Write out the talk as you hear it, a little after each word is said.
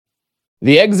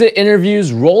The exit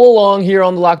interviews roll along here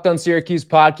on the Locked On Syracuse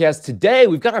podcast. Today,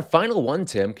 we've got our final one,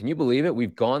 Tim. Can you believe it?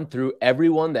 We've gone through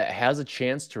everyone that has a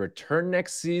chance to return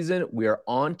next season. We are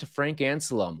on to Frank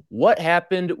Anselem. What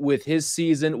happened with his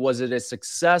season? Was it a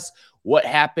success? What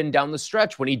happened down the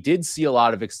stretch when he did see a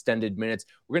lot of extended minutes?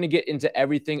 We're going to get into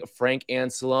everything Frank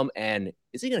Anselem, and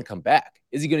is he going to come back?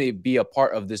 Is he going to be a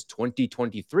part of this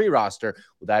 2023 roster?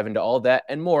 We'll dive into all that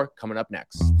and more coming up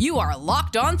next. You are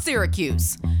Locked On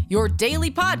Syracuse, your daily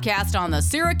podcast on the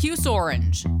Syracuse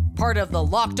Orange, part of the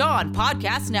Locked On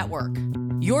Podcast Network,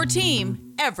 your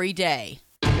team every day.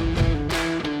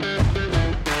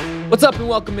 What's up and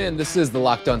welcome in. This is the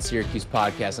Locked On Syracuse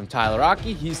podcast. I'm Tyler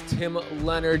Aki. He's Tim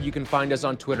Leonard. You can find us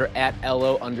on Twitter at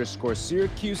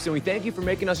LO_Syracuse. And we thank you for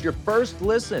making us your first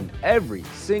listen every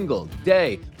single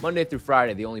day, Monday through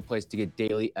Friday, the only place to get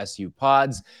daily SU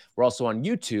pods. We're also on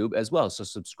YouTube as well. So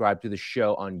subscribe to the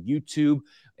show on YouTube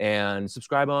and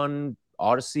subscribe on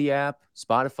Odyssey app,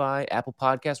 Spotify, Apple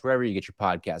Podcasts, wherever you get your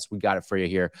podcasts. We got it for you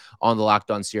here on the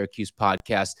Locked On Syracuse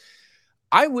podcast.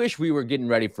 I wish we were getting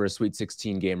ready for a Sweet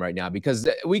 16 game right now because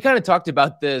we kind of talked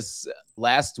about this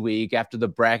last week after the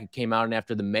bracket came out and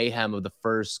after the mayhem of the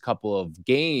first couple of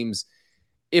games.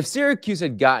 If Syracuse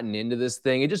had gotten into this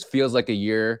thing, it just feels like a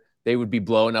year they would be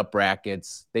blowing up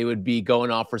brackets. They would be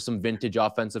going off for some vintage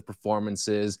offensive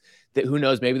performances that, who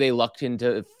knows, maybe they lucked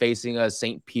into facing a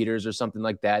St. Peter's or something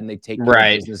like that and they take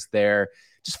care of business there.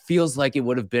 Just feels like it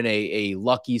would have been a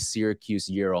lucky Syracuse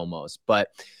year almost. But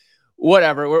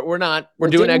whatever, we're not. We're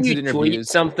doing exit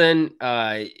interviews. Something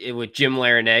with Jim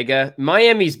Larrañaga.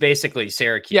 Miami's basically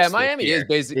Syracuse. Yeah, Miami is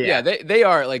basically. Yeah, they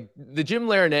are like the Jim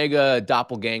Larrañaga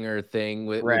doppelganger thing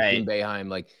with Jim Boeheim.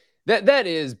 Like that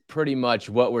is pretty much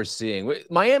what we're seeing.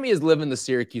 Miami is living the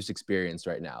Syracuse experience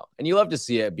right now, and you love to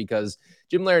see it because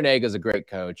Jim Larrañaga is a great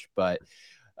coach, but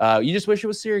you just wish it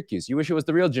was Syracuse. You wish it was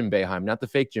the real Jim Boeheim, not the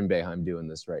fake Jim Boeheim doing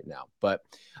this right now. But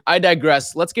I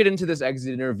digress. Let's get into this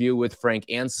exit interview with Frank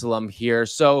Anselem here.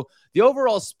 So the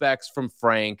overall specs from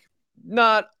Frank,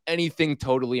 not anything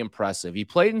totally impressive. He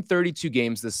played in 32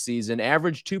 games this season,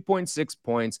 averaged 2.6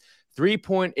 points,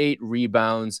 3.8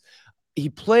 rebounds. He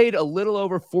played a little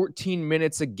over 14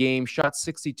 minutes a game, shot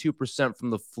 62%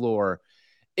 from the floor.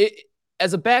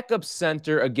 As a backup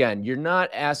center, again, you're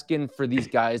not asking for these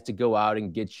guys to go out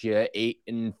and get you 8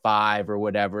 and 5 or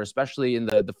whatever, especially in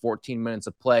the 14 minutes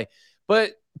of play.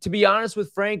 But to be honest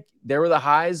with Frank, there were the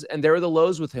highs and there were the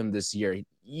lows with him this year.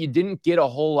 You didn't get a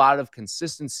whole lot of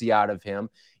consistency out of him.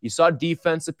 You saw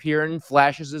defense appear in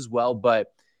flashes as well, but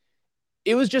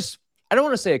it was just, I don't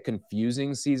want to say a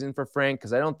confusing season for Frank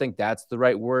because I don't think that's the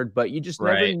right word, but you just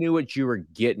never knew what you were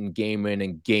getting game in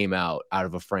and game out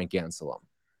of a Frank Anselem.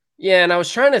 Yeah, and I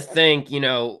was trying to think,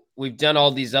 we've done all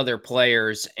these other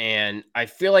players, and I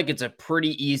feel like it's a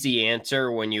pretty easy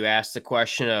answer when you ask the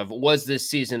question of, was this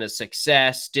season a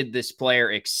success? Did this player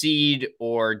exceed,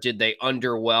 or did they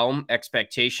underwhelm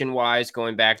expectation-wise,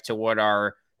 going back to what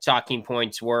our talking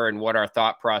points were and what our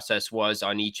thought process was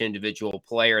on each individual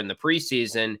player in the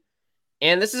preseason?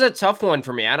 And this is a tough one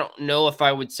for me. I don't know if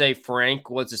I would say Frank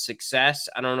was a success.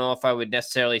 I don't know if I would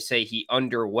necessarily say he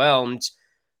underwhelmed.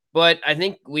 But I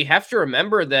think we have to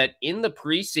remember that in the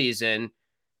preseason,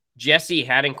 Jesse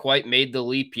hadn't quite made the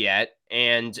leap yet.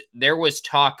 And there was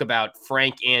talk about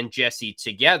Frank and Jesse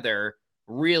together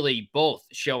really both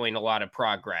showing a lot of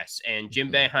progress. And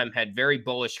Jim Boeheim had very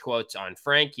bullish quotes on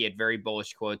Frank. He had very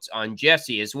bullish quotes on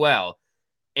Jesse as well.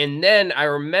 And then I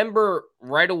remember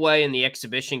right away in the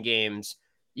exhibition games,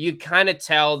 you kind of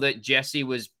tell that Jesse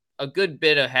was a good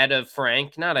bit ahead of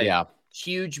Frank. Not a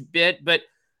huge bit, but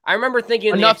I remember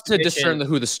thinking enough to discern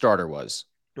who the starter was.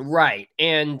 Right.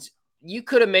 And you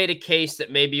could have made a case that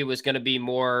maybe it was going to be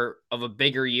more of a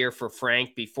bigger year for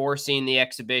Frank before seeing the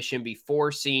exhibition,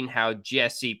 before seeing how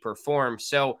Jesse performed.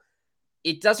 So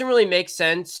it doesn't really make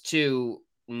sense to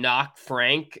knock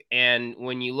Frank. And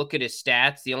when you look at his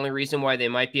stats, the only reason why they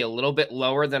might be a little bit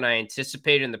lower than I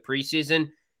anticipated in the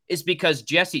preseason is because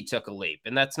Jesse took a leap,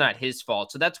 and that's not his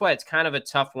fault. So that's why it's kind of a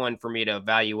tough one for me to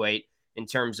evaluate in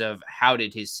terms of how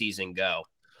did his season go.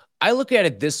 I look at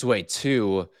it this way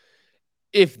too.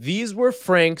 If these were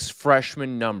Frank's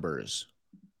freshman numbers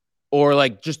or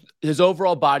like just his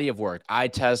overall body of work, eye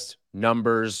test,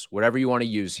 numbers, whatever you want to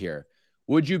use here,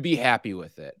 would you be happy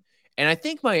with it? And I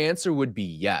think my answer would be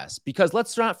yes, because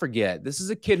let's not forget, this is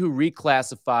a kid who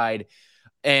reclassified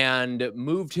and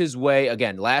moved his way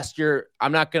again last year.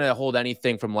 I'm not going to hold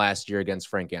anything from last year against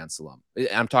Frank Anselem.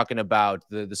 I'm talking about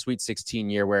the Sweet 16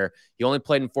 year where he only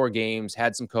played in 4 games,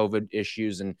 had some COVID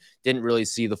issues, and didn't really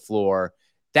see the floor.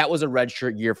 That was a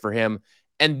redshirt year for him.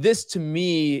 And this, to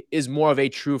me, is more of a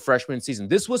true freshman season.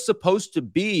 This was supposed to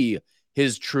be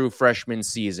his true freshman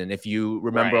season, if you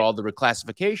remember all the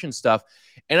reclassification stuff.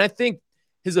 And I think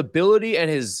his ability and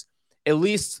his at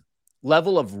least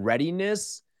level of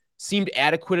readiness seemed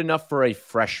adequate enough for a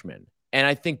freshman. And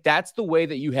I think that's the way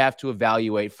that you have to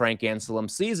evaluate Frank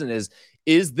Anselem's season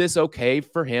is this okay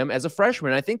for him as a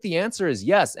freshman? I think the answer is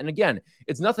yes. And again,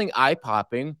 it's nothing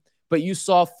eye-popping, but you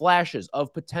saw flashes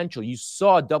of potential. You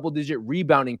saw double-digit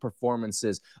rebounding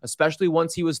performances, especially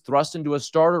once he was thrust into a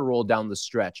starter role down the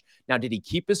stretch. Now, did he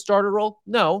keep his starter role?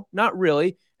 No, not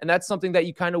really. And that's something that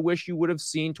you kind of wish you would have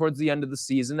seen towards the end of the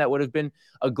season. That would have been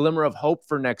a glimmer of hope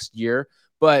for next year.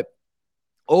 But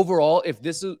overall, if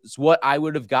this is what I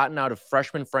would have gotten out of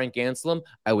freshman Frank Anselem,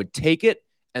 I would take it.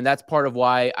 And that's part of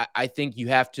why I think you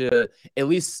have to at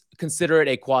least consider it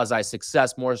a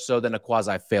quasi-success more so than a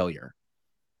quasi-failure.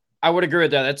 I would agree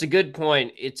with that. That's a good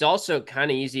point. It's also kind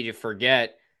of easy to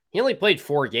forget. He only played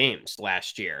 4 games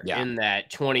last year in that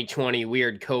 2020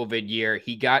 weird COVID year.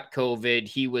 He got COVID.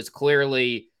 He was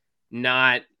clearly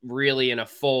not really in a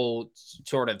full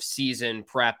sort of season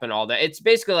prep and all that. It's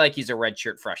basically like he's a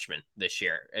redshirt freshman this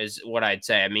year is what I'd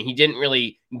say. I mean, he didn't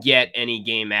really get any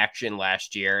game action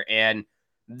last year. And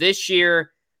this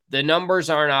year, the numbers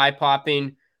aren't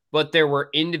eye-popping, but there were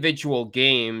individual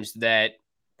games that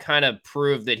kind of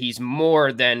prove that he's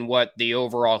more than what the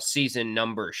overall season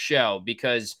numbers show,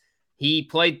 because he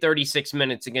played 36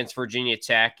 minutes against Virginia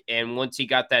Tech, and once he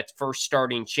got that first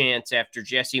starting chance after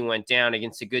Jesse went down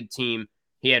against a good team,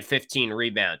 he had 15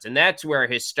 rebounds, and that's where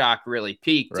his stock really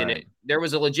peaked. Right. And there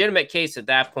was a legitimate case at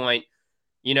that point,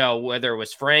 you know, whether it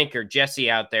was Frank or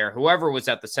Jesse out there, whoever was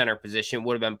at the center position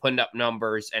would have been putting up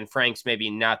numbers, and Frank's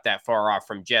maybe not that far off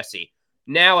from Jesse.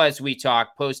 Now, as we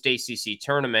talk post-ACC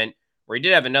tournament, where he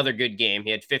did have another good game. He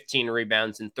had 15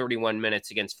 rebounds in 31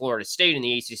 minutes against Florida State in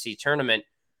the ACC tournament.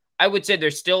 I would say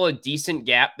there's still a decent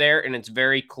gap there, and it's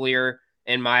very clear,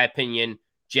 in my opinion,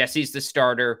 Jesse's the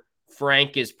starter.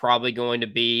 Frank is probably going to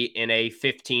be in a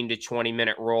 15 to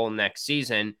 20-minute role next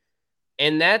season.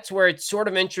 And that's where it's sort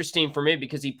of interesting for me,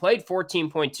 because he played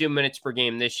 14.2 minutes per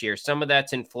game this year. Some of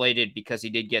that's inflated because he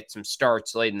did get some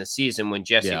starts late in the season when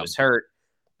Jesse was hurt.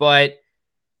 But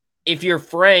if you're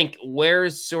Frank,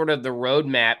 where's sort of the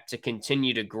roadmap to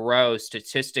continue to grow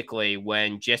statistically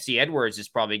when Jesse Edwards is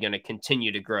probably going to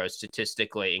continue to grow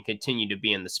statistically and continue to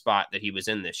be in the spot that he was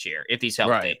in this year, if he's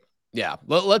healthy? Right. Yeah.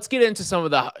 Well, let's get into some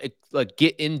of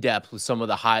get in depth with some of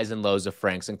the highs and lows of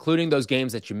Frank's, including those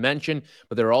games that you mentioned,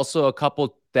 but there are also a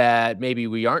couple that maybe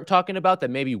we aren't talking about that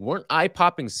maybe weren't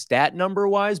eye-popping stat number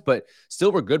wise, but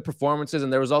still were good performances.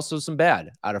 And there was also some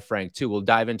bad out of Frank too. We'll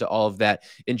dive into all of that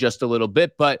in just a little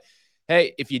bit, but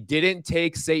hey, if you didn't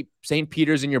take St.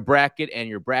 Peter's in your bracket and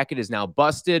your bracket is now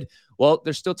busted, well,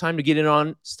 there's still time to get in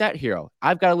on Stat Hero.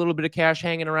 I've got a little bit of cash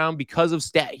hanging around because of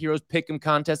Stat Hero's Pick'em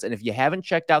contest. And if you haven't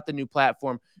checked out the new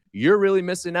platform, you're really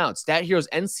missing out. Stat Hero's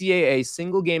NCAA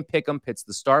single game pick'em pits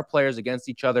the star players against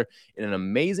each other in an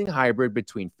amazing hybrid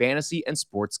between fantasy and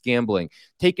sports gambling.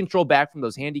 Take control back from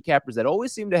those handicappers that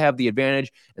always seem to have the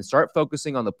advantage and start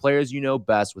focusing on the players you know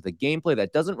best with a gameplay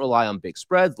that doesn't rely on big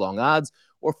spreads, long odds,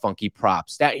 or funky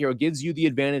props. Stat Hero gives you the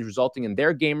advantage, resulting in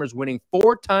their gamers winning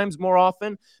 4 times more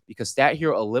often because Stat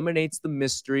Hero eliminates the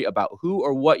mystery about who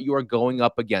or what you are going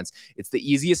up against. It's the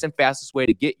easiest and fastest way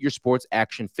to get your sports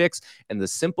action fix, and the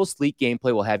simple, sleek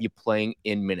gameplay will have you playing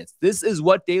in minutes. This is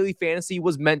what daily fantasy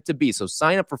was meant to be. So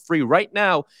sign up for free right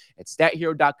now at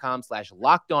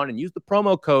stathero.com/lockedon and use the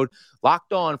promo code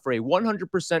LOCKEDON for a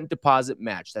 100% deposit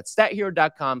match. That's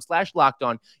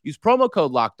stathero.com/lockedon. Use promo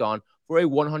code LOCKEDON for a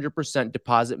 100%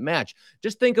 deposit match.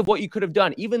 Just think of what you could have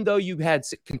done. Even though you had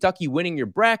Kentucky winning your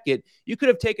bracket, you could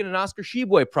have taken an Oscar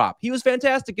Tshiebwe prop. He was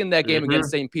fantastic in that game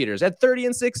against St. Peter's at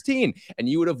 30-16, and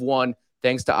you would have won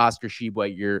thanks to Oscar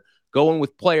Tshiebwe. You're going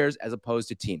with players as opposed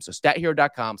to teams. So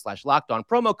stathero.com/lockedon,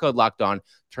 promo code LOCKEDON,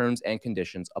 terms and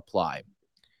conditions apply.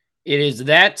 It is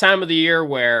that time of the year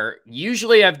where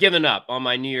usually I've given up on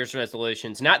my New Year's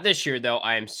resolutions. Not this year, though.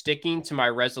 I am sticking to my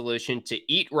resolution to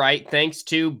eat right thanks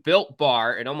to Built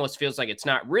Bar. It almost feels like it's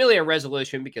not really a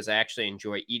resolution because I actually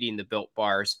enjoy eating the Built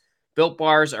Bars. Built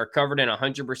Bars are covered in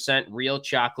 100% real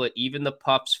chocolate, even the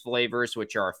Puffs flavors,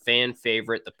 which are a fan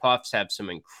favorite. The Puffs have some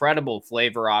incredible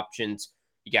flavor options.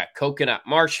 You got coconut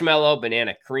marshmallow,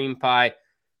 banana cream pie.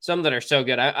 Some that are so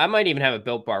good. I might even have a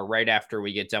Built Bar right after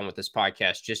we get done with this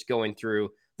podcast, just going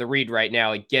through the read right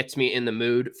now. It gets me in the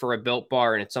mood for a Built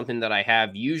Bar, and it's something that I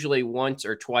have usually once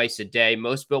or twice a day.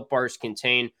 Most Built Bars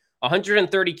contain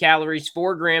 130 calories,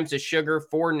 4 grams of sugar,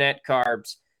 4 net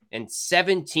carbs, and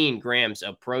 17 grams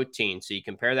of protein. So you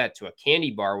compare that to a candy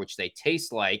bar, which they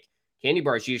taste like. Candy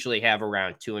bars usually have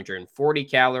around 240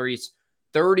 calories.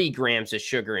 30 grams of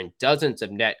sugar and dozens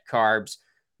of net carbs.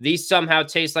 These somehow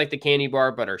taste like the candy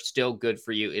bar, but are still good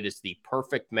for you. It is the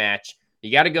perfect match.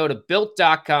 You got to go to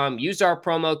built.com, use our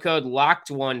promo code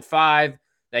LOCKED15.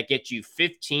 That gets you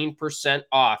 15%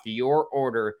 off your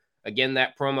order. Again,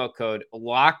 that promo code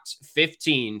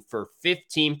LOCKED15 for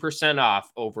 15% off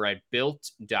over at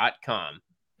built.com.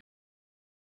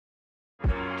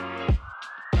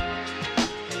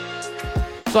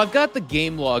 So I've got the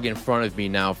game log in front of me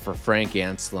now for Frank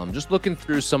Anselem, just looking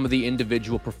through some of the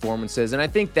individual performances. And I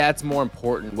think that's more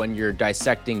important when you're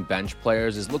dissecting bench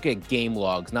players, is look at game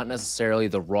logs, not necessarily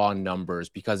the raw numbers,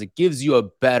 because it gives you a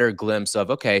better glimpse of,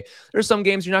 okay, there's some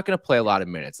games you're not going to play a lot of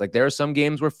minutes. Like there are some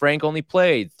games where Frank only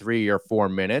played 3 or 4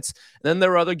 minutes. And then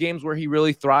there are other games where he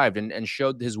really thrived and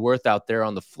showed his worth out there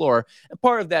on the floor. And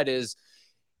part of that is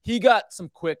he got some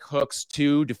quick hooks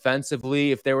too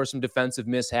defensively. If there were some defensive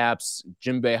mishaps,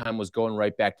 Jim Boeheim was going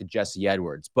right back to Jesse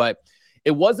Edwards. But it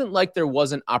wasn't like there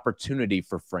wasn't opportunity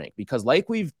for Frank, because like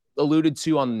we've alluded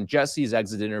to on Jesse's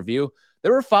exit interview,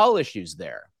 there were foul issues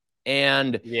there.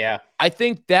 And yeah, I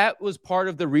think that was part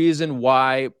of the reason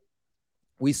why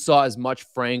we saw as much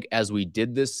Frank as we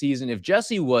did this season. If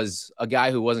Jesse was a guy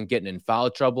who wasn't getting in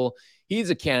foul trouble, he's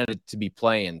a candidate to be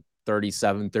playing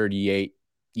 37, 38,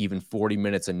 even 40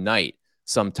 minutes a night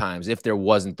sometimes, if there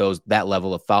wasn't that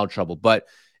level of foul trouble. But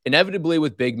inevitably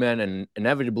with big men and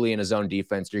inevitably in a zone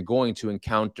defense, you're going to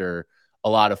encounter a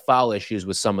lot of foul issues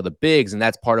with some of the bigs. And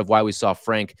that's part of why we saw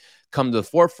Frank come to the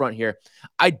forefront here.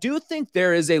 I do think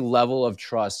there is a level of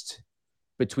trust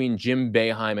between Jim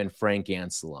Boeheim and Frank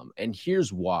Anselem. And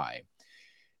here's why.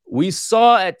 We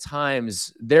saw at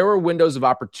times there were windows of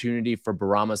opportunity for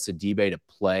Bourama Sidibe to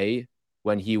play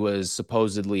when he was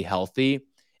supposedly healthy.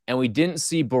 And we didn't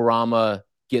see Bourama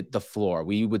get the floor.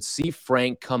 We would see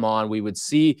Frank come on. We would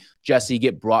see Jesse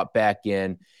get brought back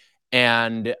in.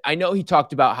 And I know he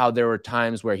talked about how there were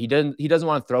times where he doesn't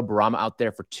want to throw Bourama out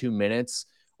there for 2 minutes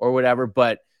or whatever,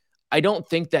 but I don't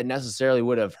think that necessarily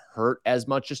would have hurt as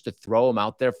much just to throw him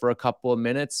out there for a couple of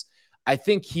minutes. I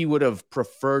think he would have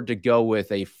preferred to go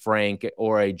with a Frank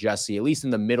or a Jesse, at least in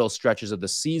the middle stretches of the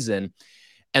season.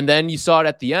 And then you saw it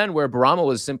at the end where Bourama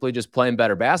was simply just playing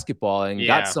better basketball and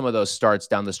got some of those starts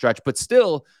down the stretch. But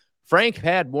still, Frank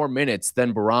had more minutes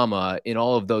than Bourama in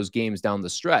all of those games down the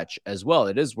stretch as well.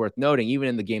 It is worth noting, even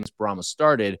in the games Bourama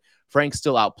started, Frank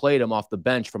still outplayed him off the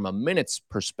bench from a minutes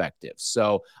perspective.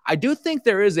 So I do think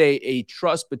there is a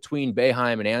trust between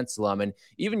Boeheim and Anselem. And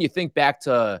even you think back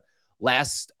to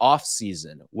last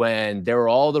offseason when there were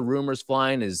all the rumors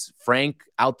flying, is Frank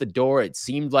out the door? It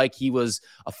seemed like he was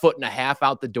a foot and a half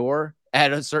out the door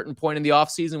at a certain point in the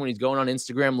offseason when he's going on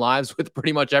Instagram lives with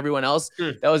pretty much everyone else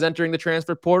that was entering the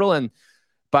transfer portal. And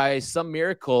by some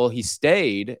miracle, he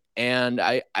stayed. And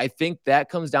I think that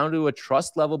comes down to a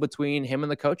trust level between him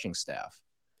and the coaching staff.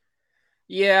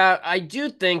 Yeah, I do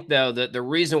think, though, that the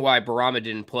reason why Bourama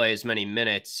didn't play as many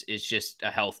minutes is just a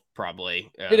health,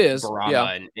 probably. It is.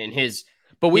 Bourama and his.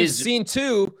 But we've seen,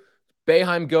 too,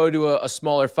 Boeheim go to a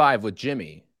smaller five with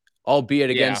Jimmy, albeit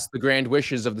against the grand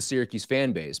wishes of the Syracuse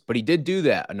fan base. But he did do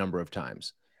that a number of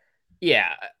times. Yeah,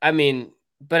 I mean,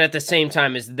 but at the same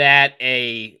time, is that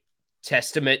a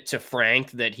testament to Frank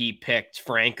that he picked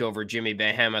Frank over Jimmy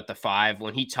Boeheim at the 5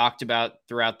 when he talked about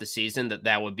throughout the season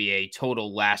that would be a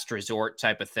total last resort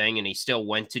type of thing, and he still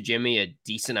went to Jimmy a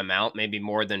decent amount, maybe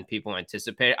more than people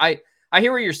anticipated. I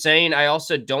hear what you're saying. I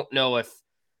also don't know if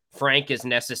Frank is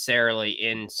necessarily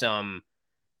in some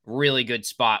really good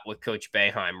spot with Coach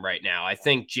Boeheim right now. I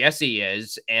think Jesse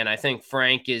is, and I think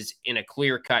Frank is in a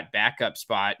clear-cut backup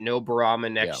spot. No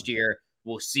Bourama next year.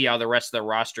 We'll see how the rest of the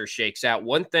roster shakes out.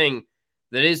 One thing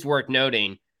that is worth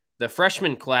noting, the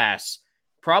freshman class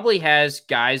probably has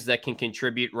guys that can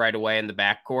contribute right away in the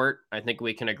backcourt. I think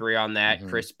we can agree on that. Mm-hmm.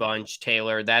 Chris Bunch,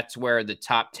 Taylor, that's where the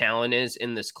top talent is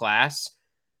in this class.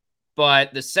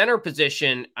 But the center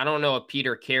position, I don't know if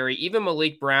Peter Carey, even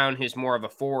Malik Brown, who's more of a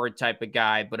forward type of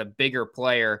guy, but a bigger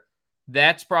player,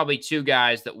 that's probably 2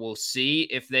 guys that we'll see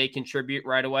if they contribute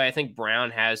right away. I think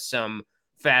Brown has some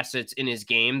facets in his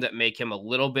game that make him a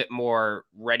little bit more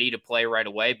ready to play right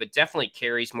away, but definitely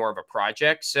Carey's more of a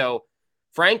project. So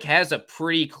Frank has a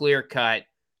pretty clear-cut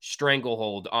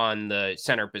stranglehold on the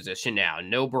center position now.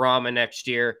 No Bourama next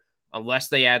year, unless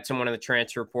they add someone in the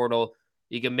transfer portal.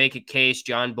 You can make a case,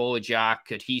 John Bolajak,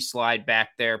 could he slide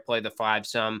back there, play the 5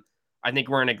 some? I think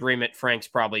we're in agreement Frank's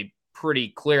probably pretty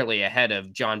clearly ahead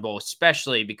of John Bol,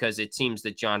 especially because it seems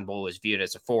that John Bol is viewed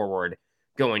as a forward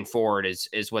going forward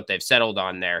is what they've settled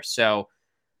on there. So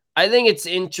I think it's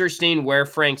interesting where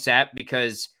Frank's at,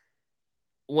 because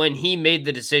when he made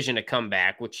the decision to come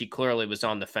back, which he clearly was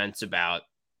on the fence about,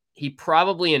 he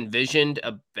probably envisioned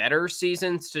a better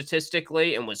season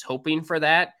statistically and was hoping for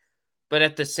that. But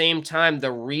at the same time,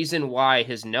 the reason why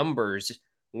his numbers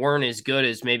weren't as good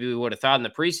as maybe we would have thought in the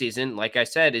preseason, like I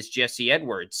said, is Jesse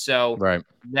Edwards. So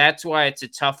that's why it's a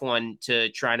tough one to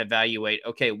try and evaluate.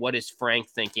 Okay, what is Frank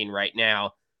thinking right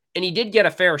now? And he did get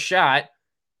a fair shot.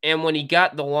 And when he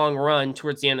got the long run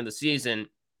towards the end of the season,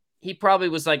 he probably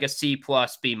was like a C+,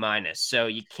 B-. So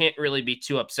you can't really be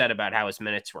too upset about how his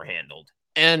minutes were handled.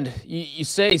 And you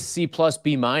say C+,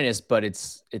 B-, but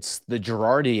it's the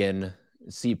Girardian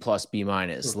C+, B-.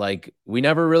 Like, we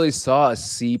never really saw a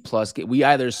C+. We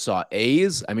either saw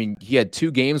A's. I mean, he had 2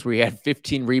 games where he had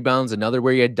 15 rebounds, another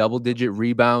where he had double-digit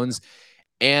rebounds.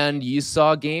 And you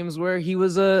saw games where he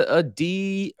was a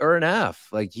D or an F.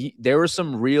 Like, there were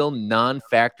some real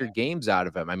non-factor games out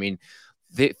of him. I mean,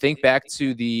 think back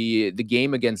to the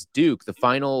game against Duke, the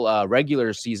final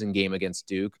regular season game against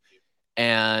Duke,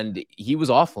 and he was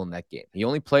awful in that game. He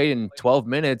only played in 12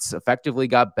 minutes, effectively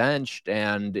got benched,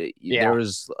 and there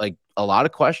was like a lot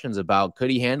of questions about could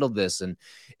he handle this, and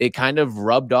it kind of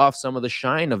rubbed off some of the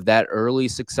shine of that early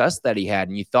success that he had.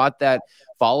 And you thought that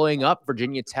following up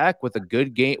Virginia Tech with a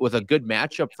good game, with a good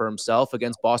matchup for himself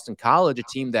against Boston College, a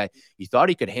team that you thought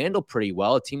he could handle pretty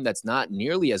well, a team that's not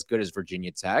nearly as good as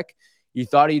Virginia Tech, you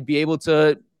thought he'd be able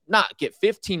to not get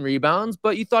 15 rebounds,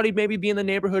 but you thought he'd maybe be in the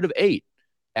neighborhood of 8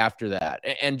 after that,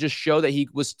 and just show that he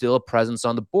was still a presence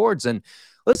on the boards. And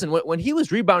listen, when he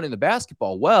was rebounding the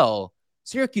basketball well,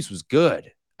 Syracuse was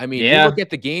good. I mean, you look at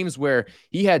the games where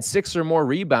he had 6 or more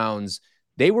rebounds,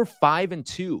 they were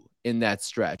 5-2 in that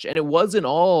stretch. And it wasn't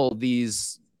all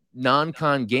these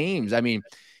non-con games. I mean,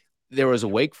 there was a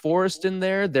Wake Forest in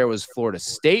there. There was Florida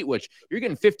State, which you're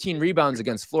getting 15 rebounds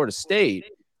against Florida State.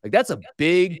 Like, that's a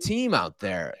big team out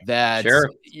there that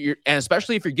and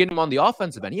especially if you're getting him on the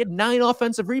offensive end. He had 9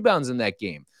 offensive rebounds in that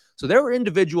game. So there were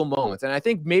individual moments. And I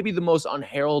think maybe the most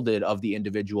unheralded of the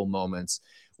individual moments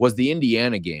was the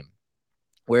Indiana game,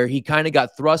 where he kind of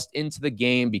got thrust into the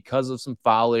game because of some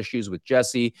foul issues with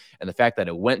Jesse and the fact that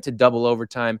it went to double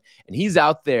overtime. And he's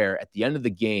out there at the end of the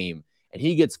game and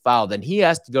he gets fouled and he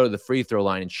has to go to the free throw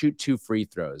line and shoot 2 free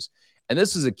throws. And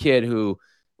this is a kid who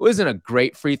wasn't a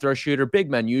great free throw shooter. Big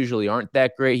men usually aren't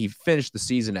that great. He finished the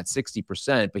season at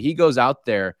 60%, but he goes out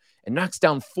there and knocks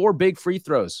down 4 big free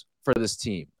throws for this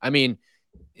team. I mean,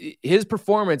 his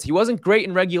performance, he wasn't great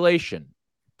in regulation,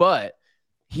 but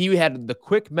he had the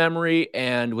quick memory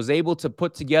and was able to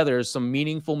put together some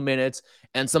meaningful minutes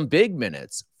and some big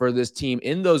minutes for this team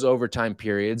in those overtime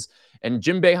periods. And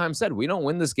Jim Boeheim said, we don't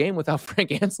win this game without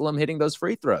Frank Anselem hitting those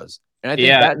free throws. And I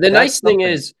think the nice thing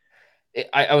is,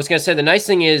 I was going to say, the nice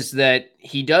thing is that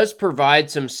he does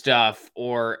provide some stuff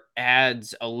or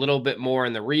adds a little bit more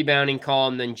in the rebounding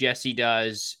column than Jesse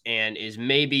does, and is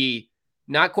maybe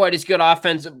not quite as good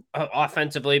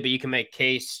offensively, but you can make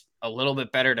case a little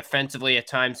bit better defensively at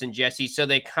times than Jesse. So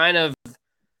they kind of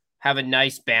have a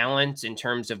nice balance in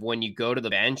terms of when you go to the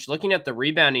bench. Looking at the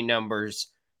rebounding numbers,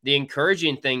 the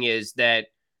encouraging thing is that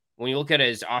when you look at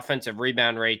his offensive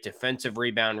rebound rate, defensive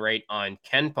rebound rate on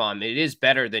KenPom, it is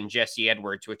better than Jesse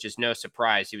Edwards, which is no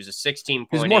surprise. He was a 16.8.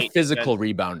 He's more physical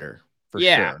rebounder, for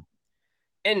sure.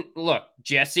 And look,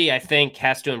 Jesse, I think,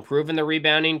 has to improve in the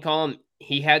rebounding column.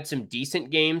 He had some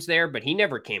decent games there, but he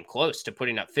never came close to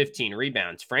putting up 15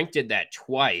 rebounds. Frank did that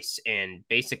twice and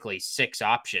basically 6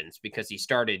 options because he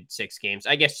started 6 games.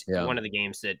 I guess one of the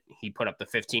games that he put up the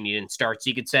 15, he didn't start. So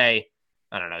you could say,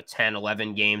 I don't know, 10,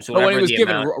 11 games. But when he was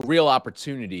given a real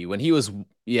opportunity, when he was,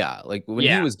 he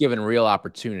was given real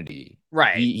opportunity,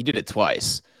 right? He did it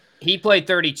twice. He played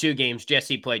 32 games.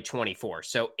 Jesse played 24.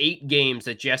 So 8 games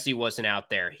that Jesse wasn't out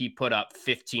there, he put up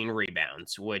 15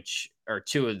 rebounds, which are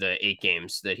 2 of the 8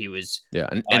 games that he was. Yeah,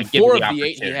 and 4 of the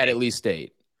 8, he had at least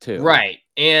 8 too. Right,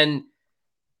 and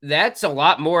that's a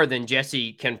lot more than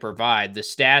Jesse can provide. The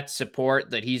stats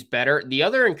support that he's better. The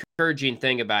other encouraging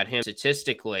thing about him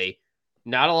statistically,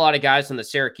 not a lot of guys on the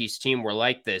Syracuse team were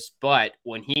like this, but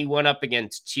when he went up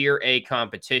against Tier A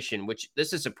competition, which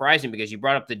this is surprising because you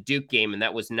brought up the Duke game, and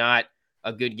that was not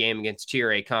a good game against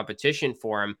Tier A competition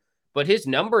for him, but his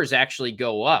numbers actually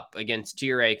go up against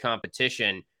Tier A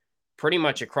competition pretty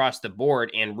much across the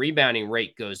board, and rebounding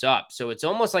rate goes up. So it's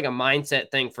almost like a mindset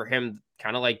thing for him,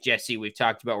 kind of like Jesse we've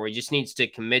talked about, where he just needs to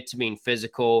commit to being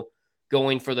physical,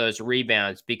 going for those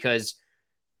rebounds, because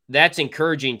that's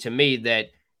encouraging to me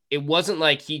that it wasn't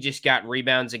like he just got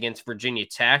rebounds against Virginia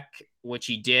Tech, which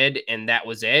he did, and that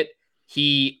was it.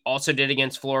 He also did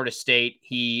against Florida State.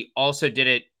 He also did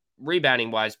it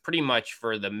rebounding-wise pretty much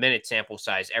for the minute sample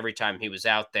size every time he was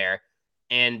out there.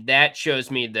 And that shows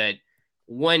me that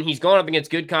when he's going up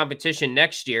against good competition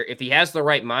next year, if he has the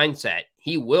right mindset,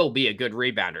 he will be a good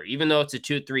rebounder. Even though it's a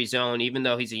 2-3 zone, even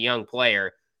though he's a young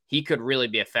player, he could really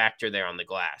be a factor there on the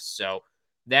glass. So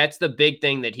that's the big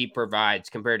thing that he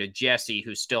provides compared to Jesse,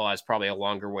 who still has probably a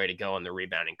longer way to go in the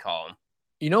rebounding column.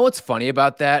 You know what's funny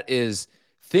about that is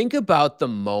think about the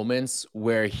moments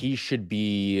where he should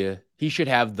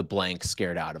have the blank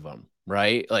scared out of him,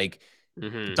 right? Like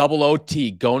double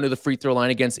OT, going to the free throw line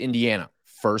against Indiana,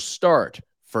 first start,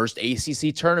 first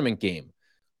ACC tournament game.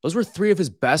 Those were 3 of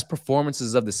his best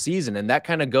performances of the season. And that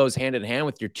kind of goes hand in hand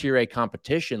with your tier A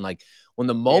competition. Like when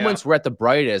the moments were at the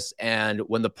brightest and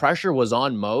when the pressure was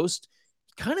on most,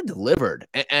 he kind of delivered.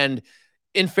 And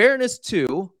in fairness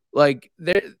too, like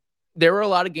there were a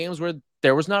lot of games where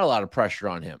there was not a lot of pressure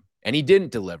on him and he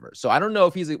didn't deliver. So I don't know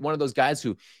if he's one of those guys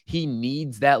who he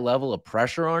needs that level of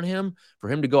pressure on him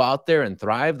for him to go out there and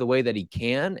thrive the way that he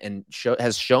can and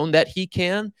has shown that he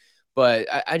can. But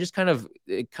I just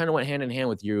it went hand in hand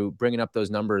with you bringing up those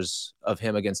numbers of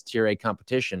him against tier A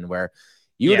competition where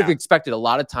you would have expected a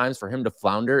lot of times for him to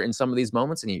flounder in some of these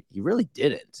moments, and he really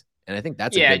didn't. And I think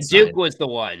that's a good Duke sign. was the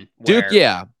one. Duke,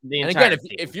 yeah. And again,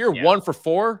 if you're 1 for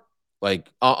 4,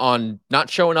 like on not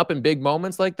showing up in big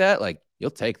moments like that, like you'll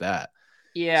take that.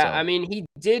 Yeah, so. I mean, he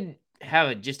did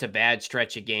have just a bad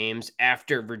stretch of games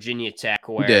after Virginia Tech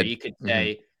where you could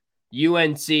say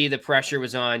UNC, the pressure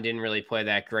was on, didn't really play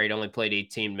that great, only played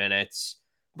 18 minutes.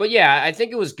 But yeah, I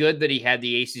think it was good that he had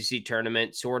the ACC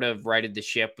tournament, sort of righted the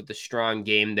ship with a strong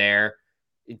game there.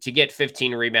 To get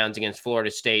 15 rebounds against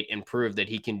Florida State and prove that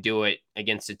he can do it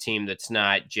against a team that's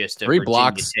not just a 3 Virginia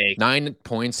blocks, take. 9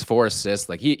 points, 4 assists.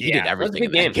 Like he did everything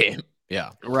in that game.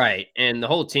 Yeah. Right. And the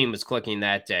whole team was clicking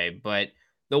that day. But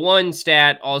the one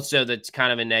stat also that's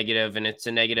kind of a negative, and it's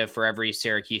a negative for every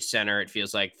Syracuse center, it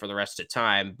feels like, for the rest of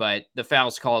time, but the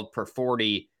fouls called per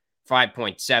 40,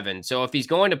 5.7. So if he's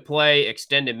going to play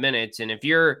extended minutes, and if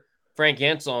you're Frank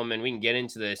Anselm, and we can get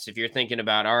into this, if you're thinking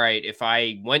about, all right, if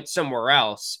I went somewhere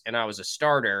else and I was a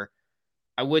starter,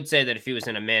 I would say that if he was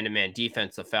in a man-to-man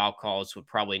defense, the foul calls would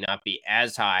probably not be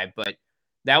as high, but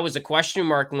that was a question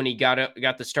mark when he got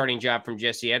the starting job from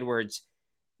Jesse Edwards.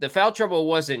 The foul trouble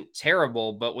wasn't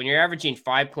terrible, but when you're averaging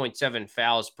 5.7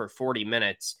 fouls per 40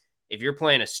 minutes, if you're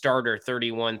playing a starter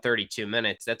 31, 32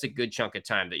 minutes, that's a good chunk of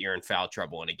time that you're in foul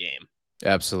trouble in a game.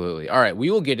 Absolutely. All right, we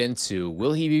will get into,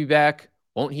 will he be back?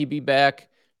 Won't he be back?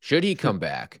 Should he come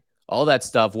back? All that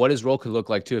stuff, what his role could look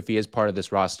like too if he is part of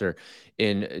this roster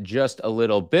in just a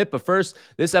little bit. But first,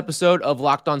 this episode of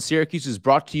Locked On Syracuse is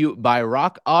brought to you by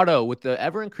Rock Auto. With the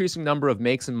ever-increasing number of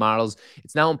makes and models,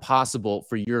 it's now impossible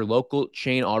for your local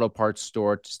chain auto parts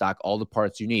store to stock all the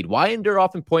parts you need. Why endure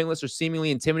often pointless or seemingly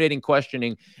intimidating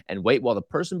questioning and wait while the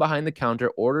person behind the counter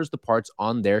orders the parts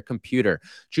on their computer,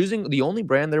 choosing the only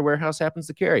brand their warehouse happens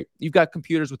to carry? You've got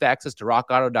computers with access to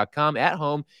rockauto.com at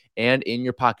home and in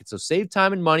your pocket. So save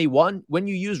time and money when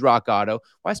you use Rock Auto.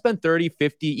 Why spend 30,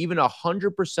 50, even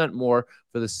 100% more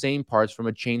for the same parts from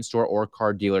a chain store or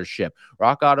car dealership?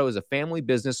 Rock Auto is a family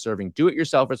business serving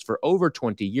do-it-yourselfers for over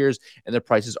 20 years, and their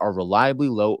prices are reliably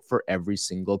low for every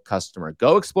single customer.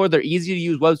 Go explore their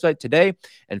easy-to-use website today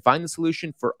and find the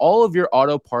solution for all of your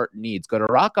auto part needs. Go to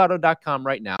rockauto.com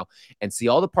right now and see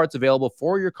all the parts available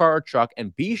for your car or truck,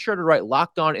 and be sure to write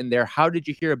Locked On in their How Did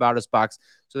You Hear About Us box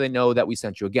so they know that we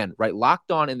sent you. Again, write Locked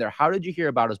On in their How Did You Hear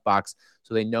About Us box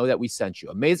so they know that we sent you.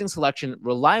 Amazing selection,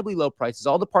 reliably low prices,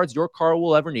 all the parts your car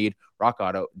will ever need.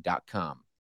 rockauto.com.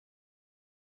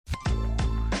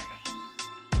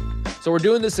 So we're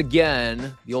doing this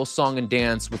again, the old song and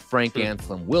dance with Frank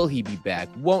Anselm. Will he be back?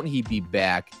 Won't he be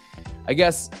back? I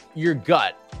guess your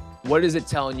gut, what is it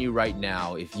telling you right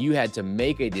now? If you had to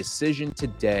make a decision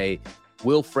today,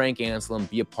 will Frank Anselm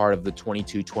be a part of the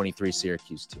 22-23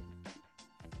 Syracuse team?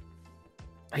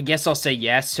 I guess I'll say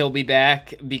yes, he'll be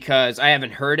back, because I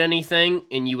haven't heard anything,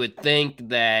 and you would think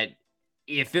that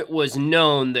if it was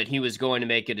known that he was going to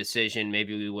make a decision,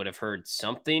 maybe we would have heard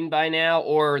something by now,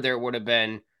 or there would have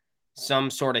been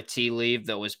some sort of tea leaf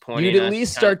that was pointing. You'd at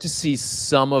least start to see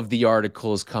some of the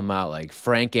articles come out, like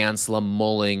Frank Anselm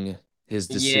mulling his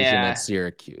decision at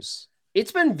Syracuse.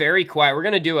 It's been very quiet. We're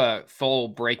going to do a full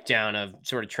breakdown of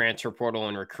sort of transfer portal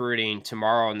and recruiting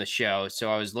tomorrow on the show. So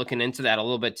I was looking into that a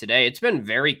little bit today. It's been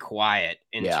very quiet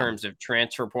in terms of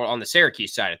transfer portal on the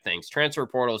Syracuse side of things. Transfer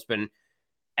portal has been,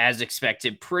 as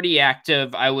expected, pretty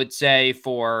active, I would say,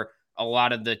 for a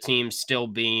lot of the teams still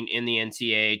being in the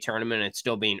NCAA tournament and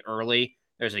still being early.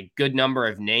 There's a good number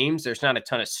of names. There's not a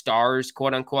ton of stars,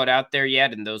 quote unquote, out there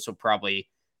yet. And those will probably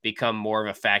become more of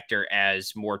a factor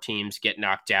as more teams get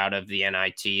knocked out of the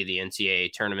NIT, the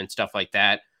NCAA tournament, stuff like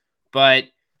that. But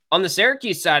on the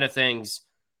Syracuse side of things,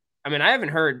 I mean, I haven't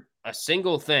heard a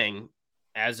single thing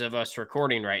as of us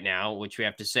recording right now, which we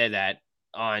have to say that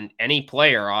on any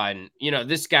player on,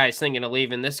 this guy's thinking of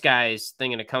leaving, this guy's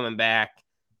thinking of coming back.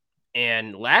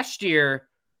 And last year,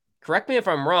 correct me if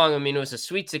I'm wrong, I mean, it was a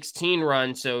Sweet 16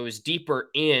 run, so it was deeper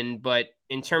in, but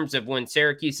in terms of when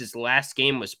Syracuse's last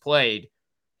game was played,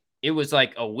 it was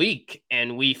like a week,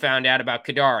 and we found out about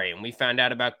Kadary, and we found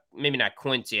out about maybe not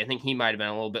Quincy. I think he might have been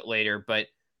a little bit later, but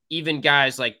even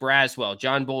guys like Braswell,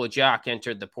 John Bolajak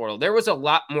entered the portal. There was a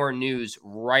lot more news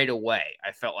right away,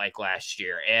 I felt like last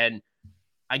year. And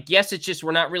I guess it's just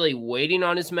we're not really waiting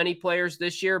on as many players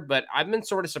this year, but I've been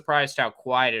sort of surprised how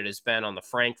quiet it has been on the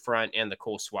Frank front and the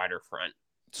Cole Swider front.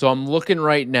 So I'm looking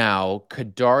right now.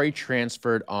 Kadary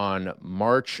transferred on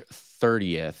March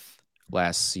 30th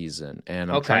last season,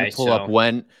 and I'm trying to pull up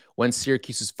when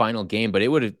Syracuse's final game, but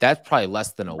that's probably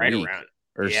less than a week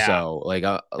or so. Like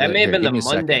that may have been the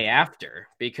Monday after,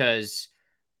 because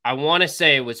I want to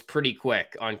say it was pretty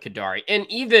quick on Kadary, and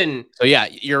even so. Yeah,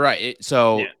 you're right.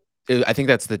 I think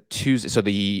that's the Tuesday. So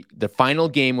the final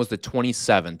game was the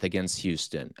 27th against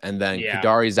Houston, and then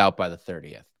Kadary's out by the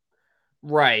 30th.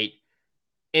 Right.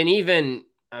 And even,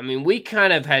 I mean, we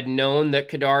kind of had known that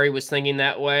Kadary was thinking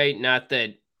that way. Not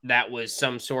that was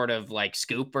some sort of like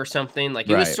scoop or something. Like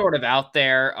it was sort of out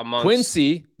there amongst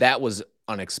Quincy. That was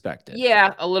unexpected.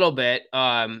 Yeah, a little bit.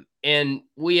 And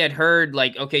we had heard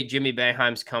like, okay, Jimmy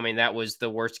Boeheim's coming. That was the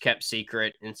worst kept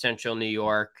secret in Central New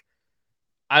York.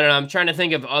 I don't know. I'm trying to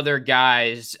think of other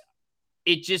guys.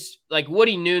 It just like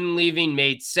Woody Newton leaving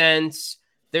made sense.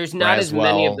 There's not as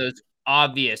many of those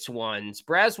obvious ones.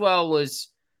 Braswell was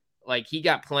like, he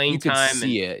got playing time. You could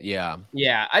see it. Yeah.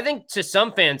 Yeah. I think to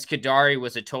some fans, Kadary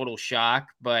was a total shock,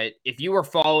 but if you were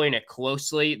following it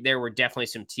closely, there were definitely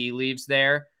some tea leaves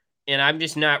there. And I'm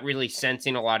just not really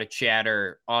sensing a lot of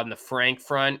chatter on the Frank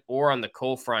front or on the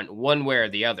Cole front, one way or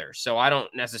the other. So I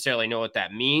don't necessarily know what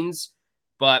that means,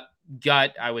 but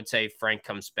gut, I would say Frank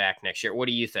comes back next year. What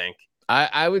do you think?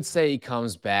 I would say he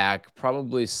comes back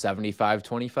probably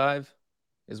 75-25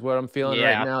 is what I'm feeling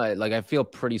right now. Like, I feel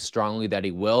pretty strongly that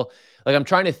he will. Like, I'm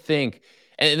trying to think,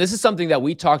 and this is something that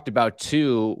we talked about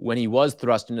too when he was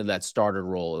thrust into that starter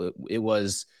role. It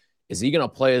was, is he going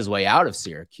to play his way out of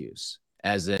Syracuse?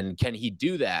 As in, can he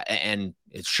do that? And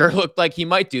it sure looked like he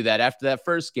might do that after that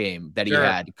first game that he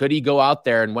had. Could he go out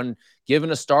there and, when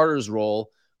given a starter's role,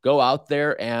 go out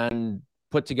there and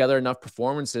put together enough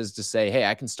performances to say, hey,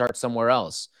 I can start somewhere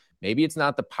else? Maybe it's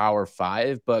not the Power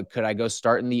 5, but could I go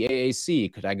start in the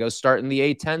AAC? Could I go start in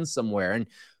the A10 somewhere? And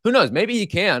who knows? Maybe he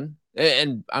can.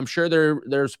 And I'm sure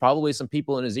there's probably some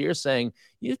people in his ear saying,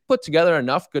 you put together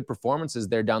enough good performances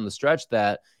there down the stretch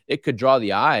that it could draw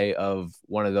the eye of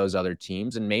one of those other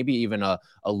teams, and maybe even a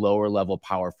lower level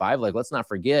Power 5. Like, let's not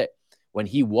forget, when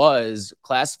he was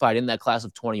classified in that class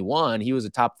of 21, he was a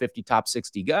top 50, top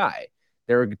 60 guy.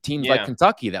 There were teams like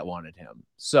Kentucky that wanted him.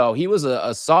 So he was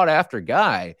a sought after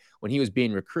guy when he was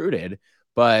being recruited,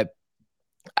 but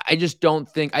I just don't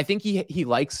think, I think he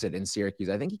likes it in Syracuse.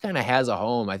 I think he kind of has a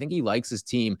home. I think he likes his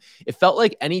team. It felt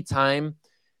like anytime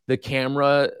the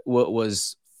camera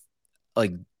was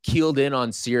like keeled in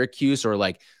on Syracuse, or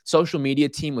like social media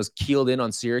team was keeled in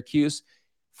on Syracuse,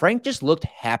 Frank just looked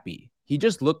happy. He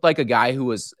just looked like a guy who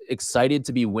was excited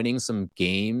to be winning some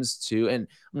games too. And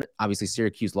obviously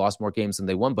Syracuse lost more games than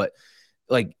they won, but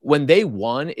like when they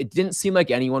won, it didn't seem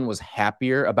like anyone was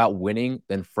happier about winning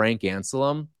than Frank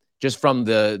Anselem, just from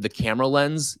the camera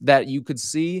lens that you could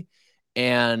see.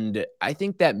 And I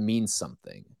think that means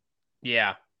something.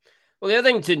 Yeah. Well, the other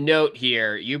thing to note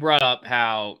here, you brought up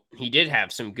how he did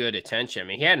have some good attention. I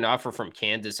mean, he had an offer from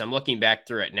Kansas. I'm looking back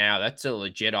through it now. That's a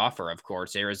legit offer, of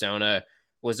course. Arizona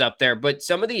was up there. But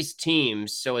some of these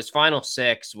teams, so his final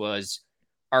 6 was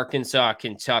Arkansas,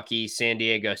 Kentucky, San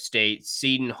Diego State,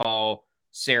 Seton Hall,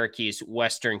 Syracuse,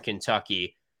 Western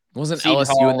Kentucky. Wasn't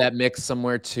LSU in that mix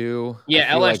somewhere too?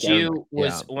 Yeah, LSU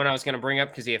was one I was going to bring up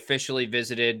because he officially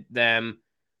visited them.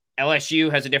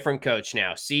 LSU has a different coach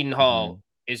now. Seton Hall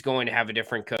is going to have a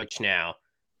different coach now.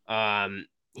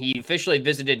 He officially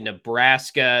visited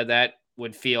Nebraska. That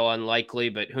would feel unlikely,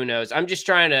 but who knows? I'm just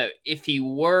trying to, if he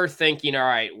were thinking, all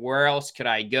right, where else could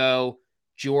I go?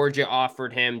 Georgia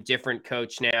offered him, different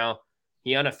coach now.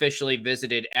 He unofficially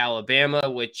visited Alabama,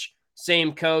 which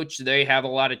same coach. They have a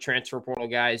lot of transfer portal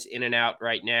guys in and out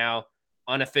right now.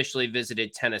 Unofficially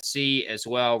visited Tennessee as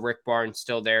well. Rick Barnes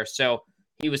still there. So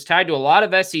he was tied to a lot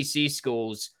of SEC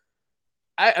schools.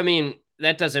 I mean,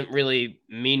 that doesn't really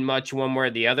mean much one way or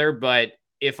the other, but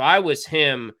if I was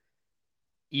him,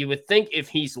 you would think if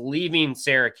he's leaving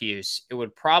Syracuse, it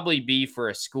would probably be for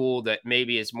a school that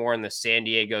maybe is more in the San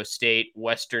Diego State,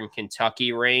 Western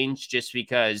Kentucky range, just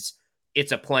because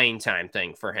it's a playing time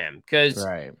thing for him. Because,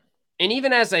 right. And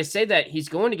even as I say that, he's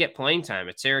going to get playing time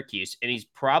at Syracuse, and he's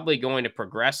probably going to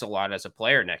progress a lot as a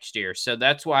player next year. So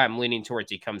that's why I'm leaning towards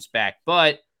he comes back.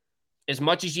 But as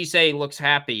much as you say he looks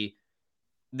happy,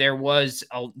 there was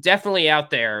definitely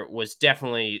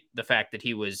the fact that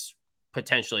he was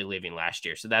potentially leaving last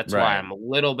year. So that's why I'm a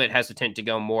little bit hesitant to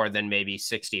go more than maybe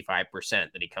 65% that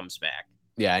he comes back.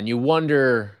 Yeah, and you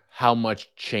wonder how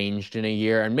much changed in a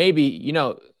year. And maybe,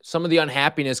 some of the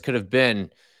unhappiness could have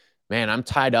been, man, I'm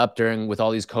tied up with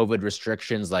all these COVID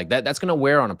restrictions. Like that's going to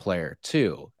wear on a player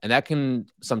too. And that can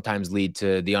sometimes lead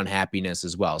to the unhappiness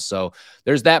as well. So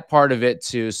there's that part of it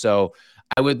too. So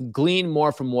I would glean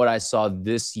more from what I saw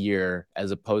this year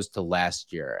as opposed to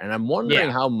last year. And I'm wondering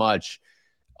how much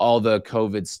all the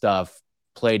COVID stuff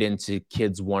played into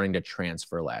kids wanting to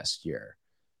transfer last year.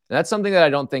 And that's something that I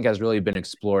don't think has really been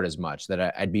explored as much,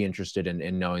 that I'd be interested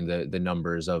in knowing the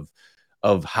numbers of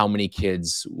how many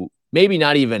kids, maybe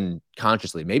not even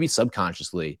consciously, maybe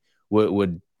subconsciously,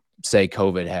 would say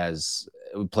COVID has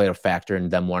played a factor in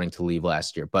them wanting to leave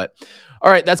last year. But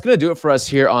all right, that's going to do it for us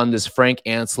here on this Frank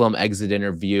Anselem exit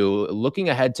interview. Looking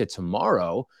ahead to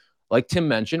tomorrow, like Tim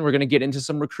mentioned, we're going to get into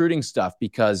some recruiting stuff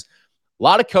because a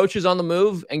lot of coaches on the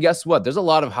move. And guess what? There's a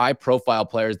lot of high profile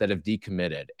players that have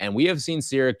decommitted. And we have seen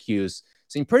Syracuse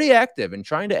seem pretty active in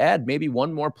trying to add maybe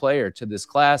one more player to this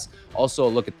class. Also, a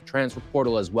look at the transfer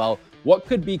portal as well. What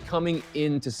could be coming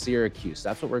into Syracuse?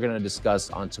 That's what we're going to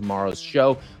discuss on tomorrow's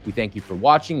show. We thank you for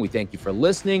watching. We thank you for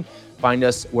listening. Find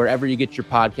us wherever you get your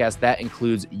podcast. That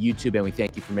includes YouTube. And we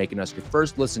thank you for making us your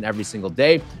first listen every single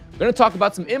day. We're going to talk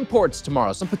about some imports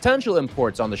tomorrow, some potential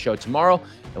imports on the show tomorrow.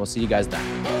 And we'll see you guys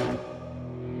then.